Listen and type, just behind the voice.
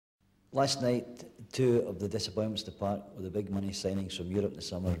Last night, two of the disappointments to part were the big money signings from Europe in the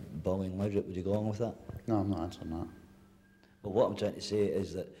summer, Bolly and Laudrup. Would you go along with that? No, I'm not answering that. But what I'm trying to say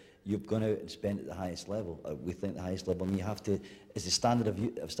is that you've gone out and spent at the highest level. We think the highest level, and you have to. Is the standard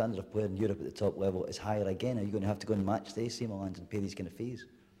of player in Europe at the top level is higher again? Are you going to have to go and match the AC Milans and pay these kind of fees?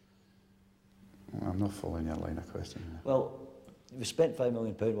 Well, I'm not following your line of questioning. Well, we spent £5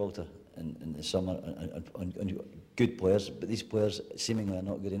 million, Walter, in the summer on good players, but these players seemingly are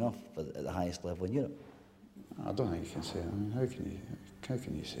not good enough at the highest level in Europe. I don't think you can say that. I mean, how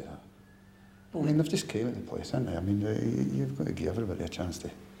can you say that? Well, I mean, they've just came into place, haven't they? I mean, you've got to give everybody a chance to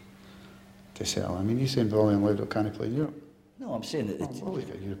settle. I mean, you're saying Bolly and Laudrup can't play in Europe? No, I'm saying that... Bolly's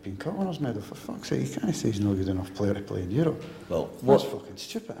got a European Cup winners medal, for fuck's sake. You can't say he's not a good enough player to play in Europe. Well, that's fucking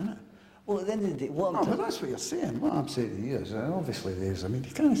stupid, isn't it? Well, at the end of the day... but that's what you're saying. What I'm saying to you is, obviously there's... I mean,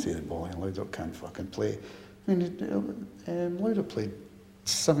 you can't say that Bolly and Laudrup can't fucking play. I mean, Laudrup played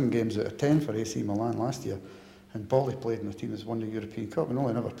 7 games out of 10 for AC Milan last year, and Bolly played in the team that's won the European Cup, and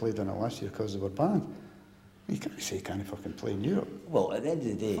only never played in it last year because they were banned. You can't say he can't fucking play in Europe. Well, at the end of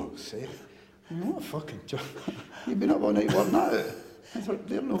the day... Fuck's sake. I mean, what a fucking job. You've been up all night working that out.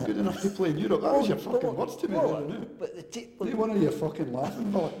 They're not good enough to play in Europe. That was your fucking words to me there and now. But they one of you fucking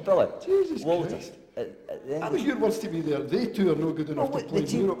laughing, Billy, Jesus Walter, Christ. That was your words to me there. They two are not good enough to play in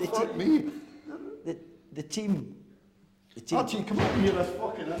Europe. Fuck me. The team... Archie, come up here, this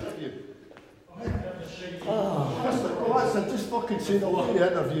fucking interview. Well, that's it. Just fucking say the word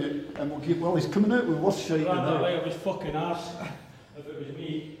the interview and we'll keep... Well, he's coming out with worse shite than that. Right, it was fucking arse. If it was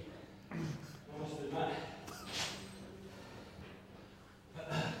me, I must admit.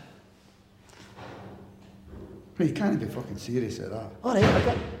 You can't be fucking serious at that. All right, I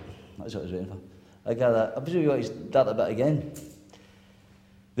got... That's what I was waiting for. I got that. I presume you want to start a bit again.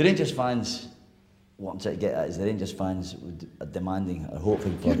 The Rangers fans... What I'm trying to get at is the Rangers fans are demanding or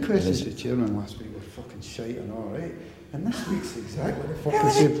hoping for... Your questions to the chairman last week were fucking shite and all right. And this week's exactly the fucking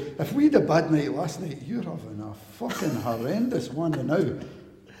same. If we had a bad night last night, you're having a fucking horrendous one now.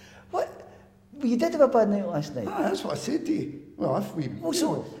 What? Well, you did have a bad night last night. That's what I said to you. Well, if we... Well,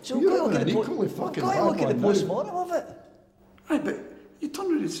 so you're having an equally fucking bad one now. Look at the post-mortem of it. Aye, but you turn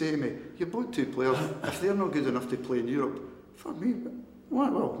around and say to me, you bought 2 players, if they're not good enough to play in Europe, fuck me, but...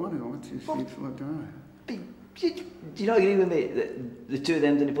 Well, 1, 2, 3, 4, 5. Do you not agree with me that the two of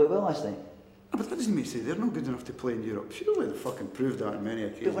them didn't play well last night? But that doesn't mean say they're not good enough to play in Europe. Surely they fucking proved that on many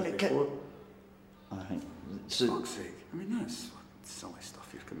occasions before. I think. For fuck's sake. I mean, that's silly stuff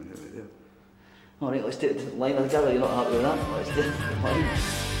you're coming out with there. Alright, let's take the line together. You're not happy with that? Let's take the line.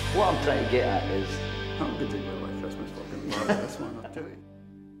 What I'm trying to get at is... I'm good to go like Christmas fucking bar, this one, I'll tell you.